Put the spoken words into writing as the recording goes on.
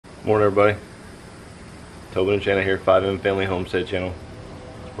Morning, everybody. Tobin and Shanna here, 5M Family Homestead channel.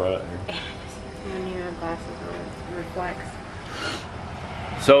 It's bright out here. My new glasses on reflects.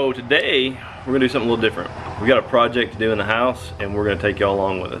 So today we're gonna do something a little different. We got a project to do in the house, and we're gonna take y'all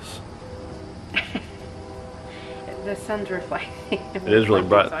along with us. The sun's reflecting. It is really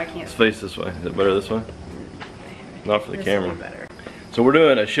bright. So I can't. Let's face this way. Is it better this way? Not for the This camera. will be better. So we're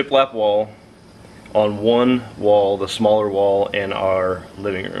doing a shiplap wall on one wall, the smaller wall in our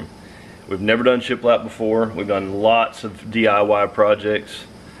living room. We've never done shiplap before. We've done lots of DIY projects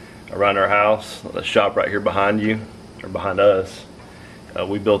around our house. The shop right here behind you, or behind us,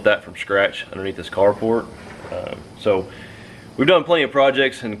 we built that from scratch underneath this carport. So we've done plenty of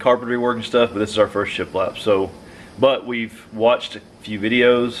projects and carpentry work and stuff, but this is our first shiplap. So, but we've watched a few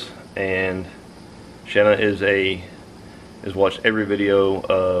videos, and Shanna has watched every video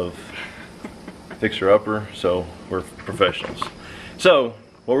of Fixer Upper, so we're professionals. So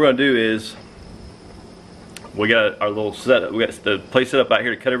what we're gonna do is, we got our little setup. We got the place set up out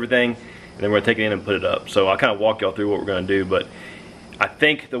here to cut everything, and then we're gonna take it in and put it up. So I'll kind of walk y'all through what we're gonna do, but I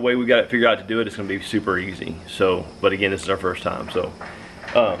think the way we got it figured out to do it is gonna be super easy. So, but again, this is our first time. So,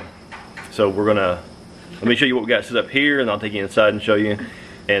 we're gonna, let me show you what we got set up here, and I'll take you inside and show you,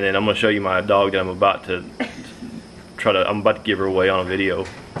 and then I'm gonna show you my dog that I'm about to give her away on a video.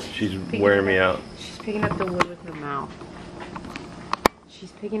 She's wearing me out. She's picking up the wood with her mouth.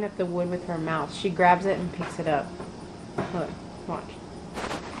 She's picking up the wood with her mouth. She grabs it and picks it up. Look, watch.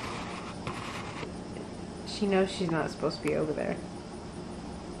 She knows she's not supposed to be over there.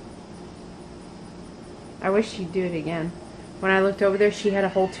 I wish she'd do it again. When I looked over there, she had a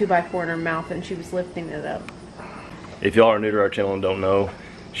whole 2x4 in her mouth and she was lifting it up. If y'all are new to our channel and don't know,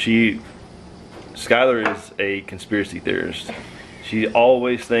 Skylar is a conspiracy theorist. She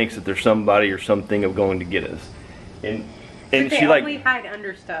always thinks that there's somebody or something of going to get us, and she like only hide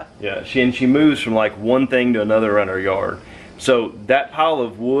under stuff. Yeah, she moves from like one thing to another around our yard. So that pile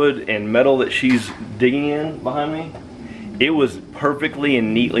of wood and metal that she's digging in behind me, it was perfectly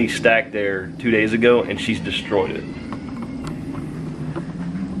and neatly stacked there 2 days ago, and she's destroyed it.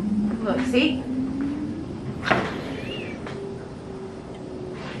 Look, see?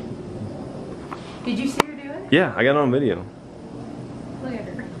 Did you see her do it? Yeah, I got it on video. Look at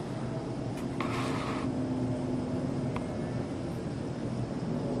her.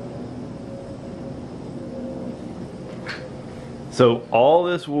 So all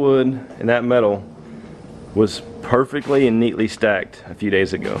this wood and that metal was perfectly and neatly stacked a few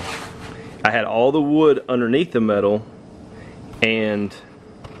days ago. I had all the wood underneath the metal and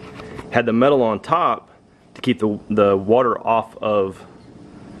had the metal on top to keep the water off of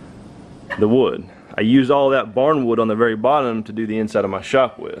the wood. I used all that barn wood on the very bottom to do the inside of my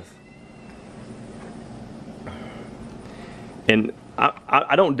shop with. And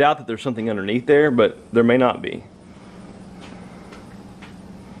I don't doubt that there's something underneath there, but there may not be.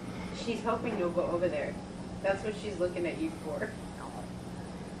 She's hoping you'll go over there. That's what she's looking at you for.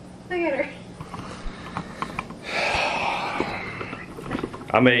 Look at her.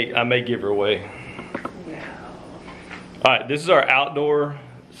 I may give her away. No. Alright, this is our outdoor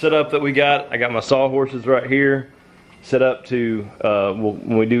setup that we got. I got my sawhorses right here set up to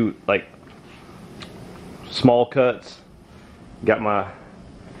when we do like small cuts. Got my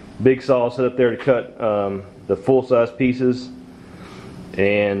big saw set up there to cut the full-size pieces.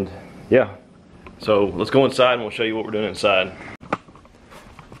 And yeah, so let's go inside and we'll show you what we're doing inside.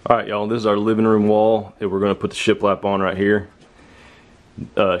 Alright y'all, this is our living room wall that we're going to put the shiplap on right here.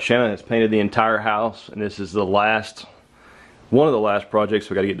 Shannon has painted the entire house, and this is one of the last projects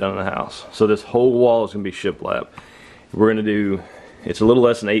we got to get done in the house. So this whole wall is going to be shiplap. We're going to do, it's a little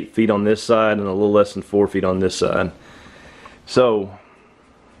less than 8 feet on this side and a little less than 4 feet on this side. So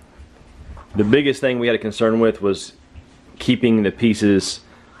the biggest thing we had a concern with was keeping the pieces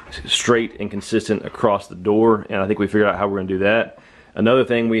straight and consistent across the door, and I think we figured out how we're going to do that. Another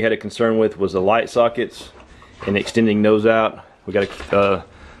thing we had a concern with was the light sockets and extending those out. We got a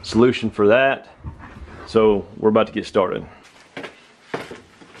solution for that, so we're about to get started.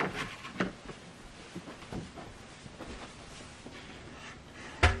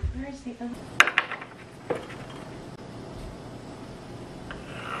 Where is the other?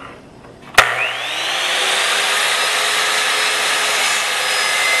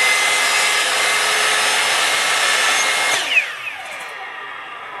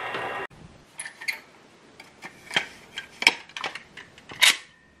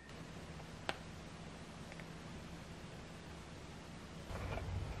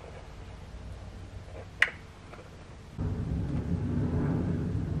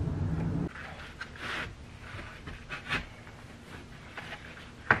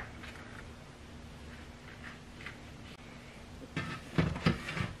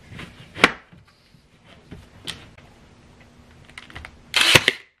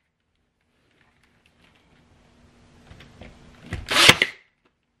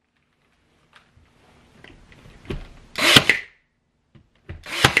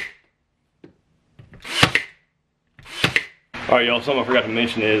 Alright y'all, something I forgot to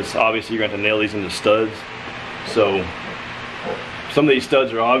mention is obviously you're going to have to nail these into studs. So some of these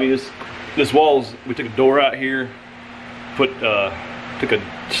studs are obvious. This wall's, we took a door out here, took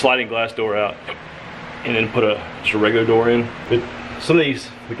a sliding glass door out, and then put just a regular door in. But some of these,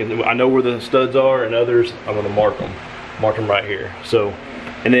 I know where the studs are, and others I'm going to mark them right here. So,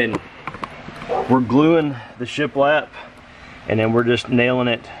 and then we're gluing the shiplap, and then we're just nailing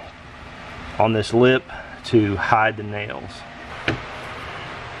it on this lip to hide the nails.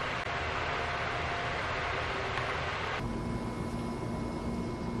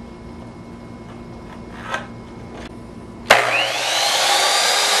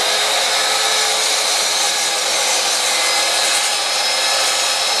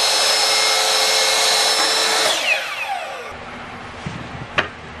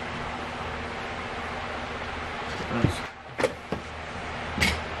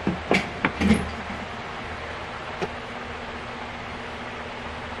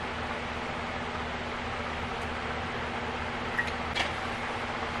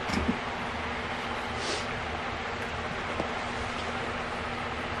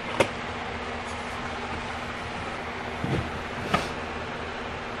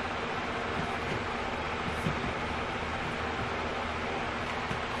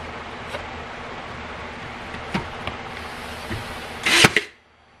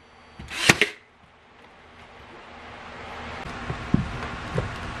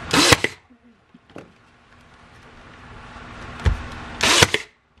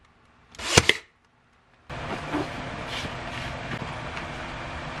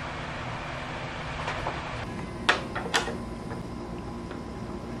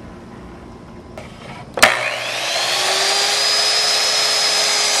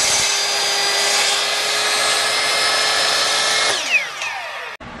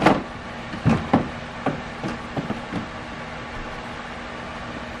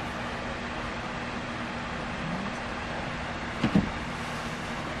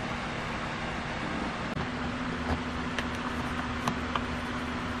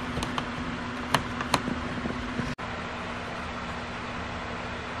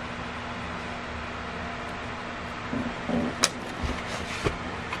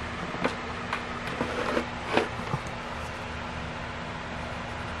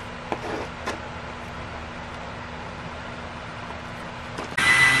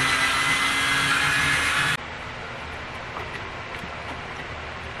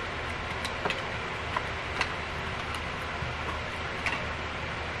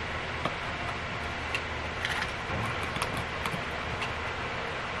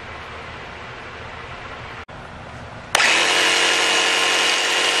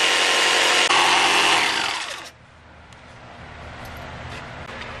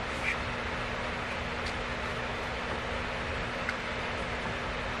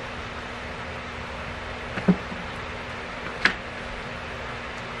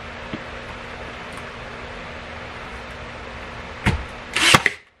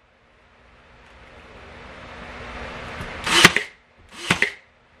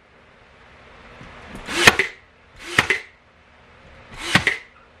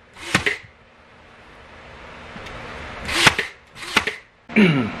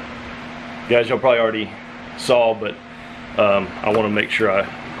 Guys, y'all probably already saw, but I want to make sure I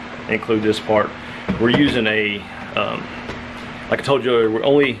include this part. We're using a, like I told you earlier, we're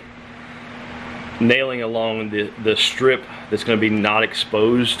only nailing along the strip that's going to be not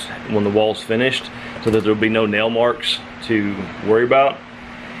exposed when the wall's finished, so that there'll be no nail marks to worry about.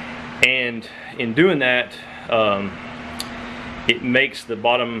 And in doing that, it makes the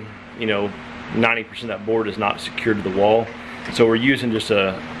bottom, 90% of that board is not secured to the wall. So we're using just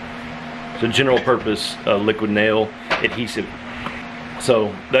a general purpose liquid nail adhesive.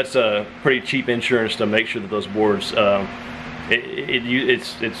 So that's a pretty cheap insurance to make sure that those boards, it's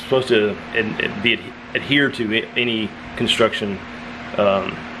supposed to adhere to any construction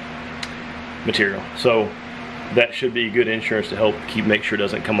material. So that should be good insurance to help make sure it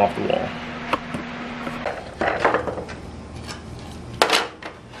doesn't come off the wall.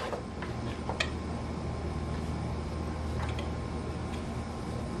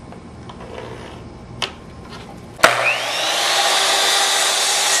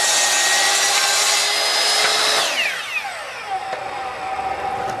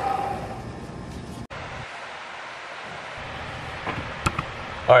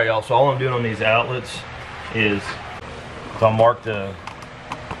 Alright y'all, so all I'm doing on these outlets is I'll mark the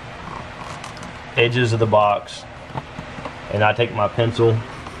edges of the box, and I take my pencil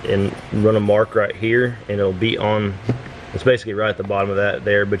and run a mark right here, and it'll be on, it's basically right at the bottom of that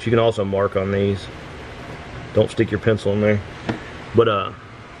there, but you can also mark on these. Don't stick your pencil in there. But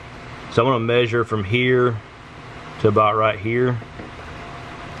so I'm gonna measure from here to about right here,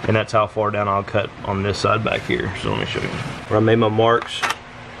 and that's how far down I'll cut on this side back here. So let me show you where I made my marks.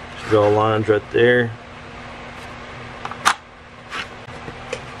 Just draw lines right there.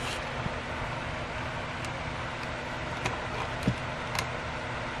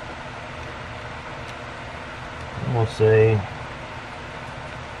 We'll say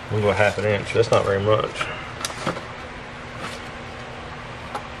we'll go 1/2 inch. That's not very much.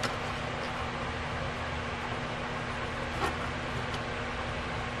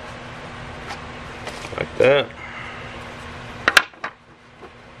 Like that.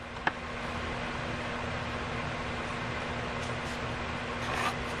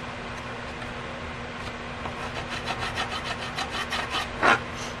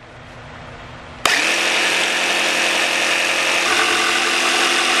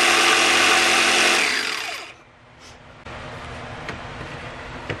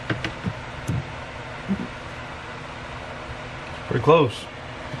 Pretty close.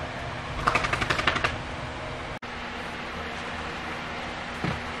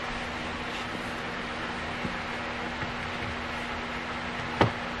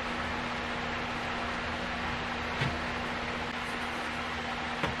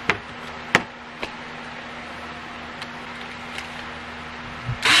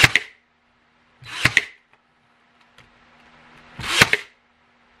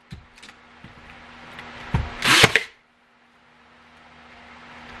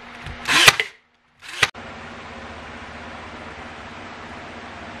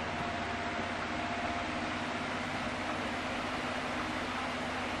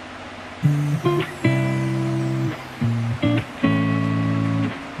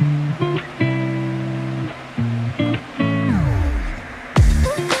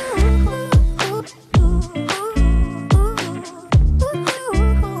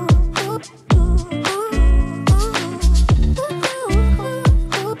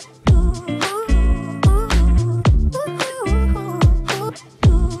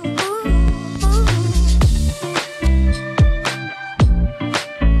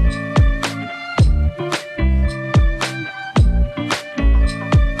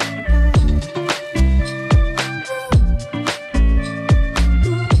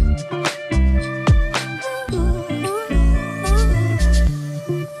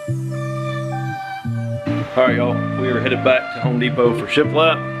 Alright y'all, we are headed back to Home Depot for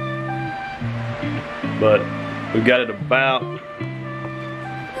shiplap, but we've got it about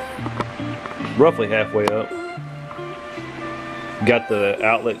roughly halfway up. Got the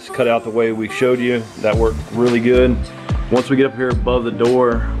outlets cut out the way we showed you. That worked really good. Once we get up here above the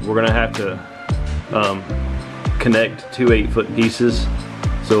door, we're gonna have to connect 2 8-foot pieces.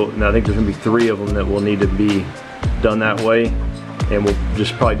 So now I think there's gonna be 3 of them that will need to be done that way, and we'll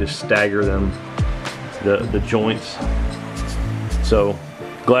probably stagger them, the joints. So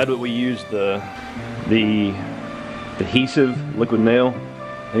glad that we used the adhesive liquid nail.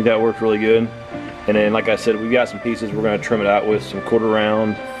 I think that worked really good. And then, like I said, we've got some pieces we're going to trim it out with, some 1/4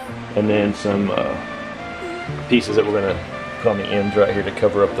 round, and then some pieces that we're going to put on the ends right here to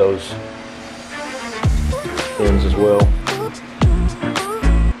cover up those ends as well.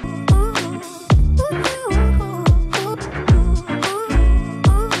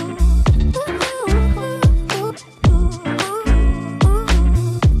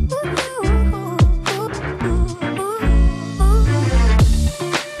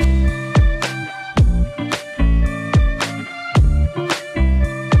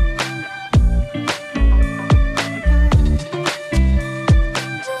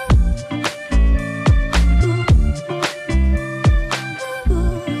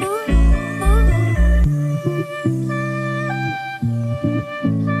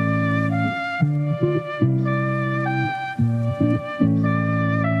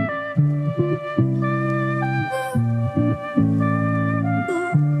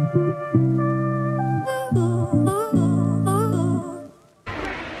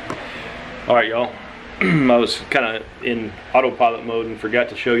 Alright y'all, I was kind of in autopilot mode and forgot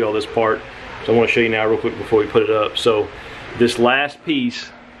to show y'all this part, so I want to show you now real quick before we put it up. So this last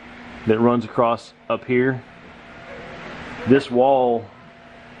piece that runs across up here, this wall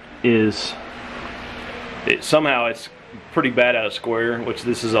is, somehow it's pretty bad out of square, which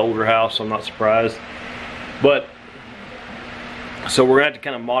this is an older house, so I'm not surprised. But so we're going to have to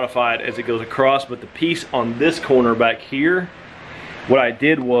kind of modify it as it goes across. But the piece on this corner back here, what I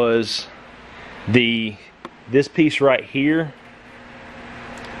did was this piece right here,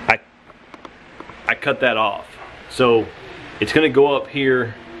 I cut that off. So it's going to go up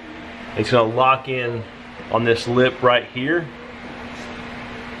here. It's going to lock in on this lip right here,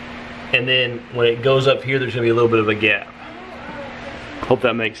 And then when it goes up here, there's gonna be a little bit of a gap. Hope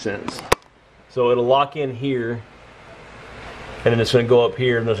that makes sense. So it'll lock in here, and then it's gonna go up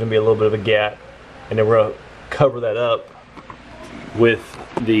here, and there's gonna be a little bit of a gap. And then we're gonna cover that up with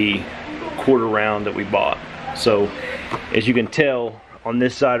the quarter round that we bought. So as you can tell on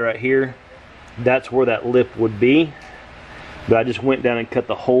this side right here, that's where that lip would be. But I just went down and cut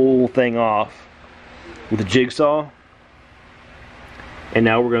the whole thing off with a jigsaw. And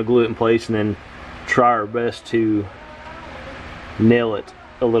now we're gonna glue it in place and then try our best to nail it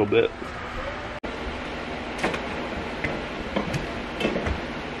a little bit.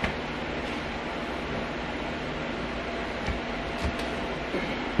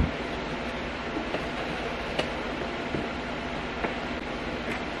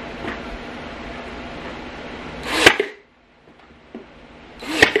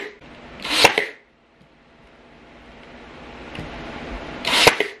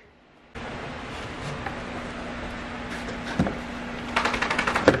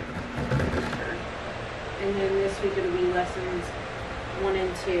 And then this week it'll be lessons 1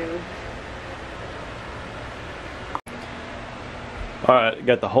 and 2. Alright,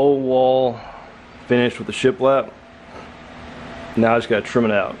 got the whole wall finished with the shiplap. Now I just gotta trim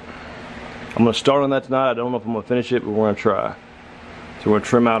it out. I'm gonna start on that tonight. I don't know if I'm gonna finish it, but we're gonna try. So we're gonna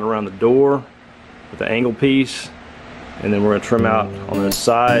trim out around the door with the angle piece, and then we're gonna trim out on the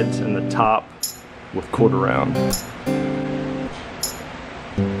sides and the top with quarter round.